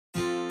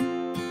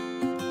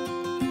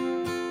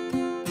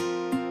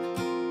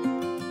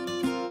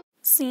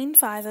Scene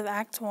 5 of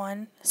Act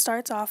 1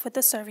 starts off with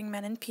the serving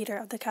men and Peter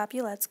of the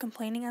Capulets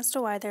complaining as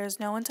to why there is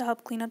no one to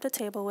help clean up the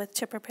table with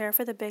to prepare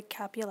for the big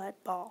Capulet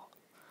ball.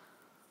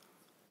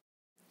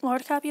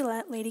 Lord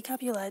Capulet, Lady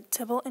Capulet,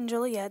 Tybalt, and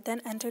Juliet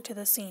then enter to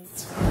the scene.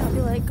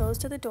 Capulet goes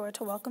to the door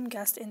to welcome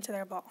guests into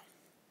their ball.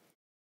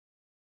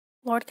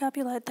 Lord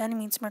Capulet then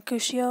meets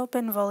Mercutio,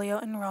 Benvolio,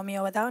 and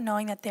Romeo without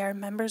knowing that they are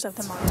members of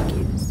the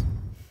Montagues.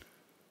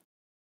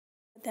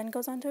 It then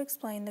goes on to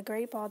explain the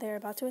great ball they are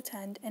about to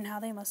attend and how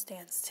they must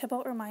dance.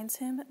 Tybalt reminds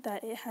him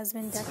that it has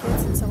been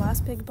decades since the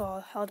last big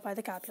ball held by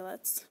the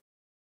Capulets.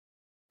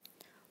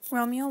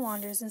 Romeo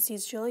wanders and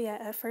sees Juliet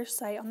at first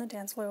sight on the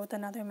dance floor with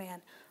another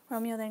man.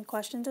 Romeo then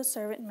questions a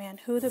servant man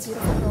who the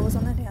beautiful girl was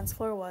on the dance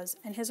floor was,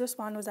 and his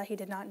response was that he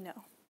did not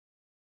know.